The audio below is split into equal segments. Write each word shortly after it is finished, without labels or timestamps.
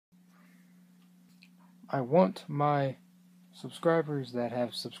I want my subscribers that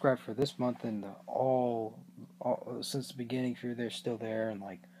have subscribed for this month and all since the beginning, if they're still there, and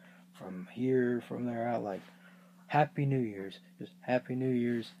like from there out, like Happy New Year's, just Happy New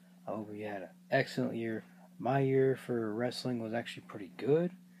Year's. I hope you had an excellent year. My year for wrestling was actually pretty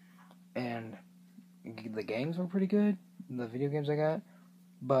good, and the games were pretty good, the video games I got,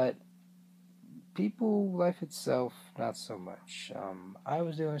 but life itself, not so much. I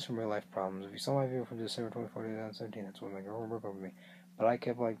was dealing with some real life problems. If you saw my video from December 24th, 2017, that's when my girl broke up with me. But I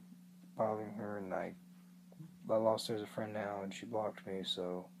kept like bothering her, and I lost her as a friend now, and she blocked me.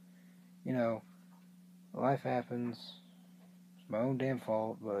 So, you know, life happens. It's my own damn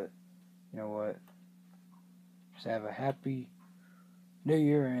fault, but you know what? Just have a happy New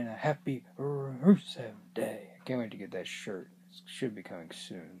Year and a happy Rusev Day. I can't wait to get that shirt. It should be coming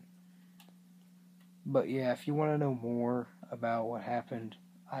soon. But yeah, if you want to know more about what happened,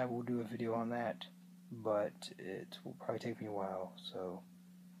 I will do a video on that. But it will probably take me a while, so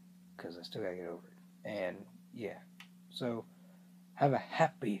because I still gotta get over it. And yeah, so have a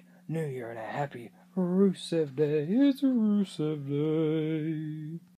happy New Year and a happy Rusev Day. It's Rusev Day.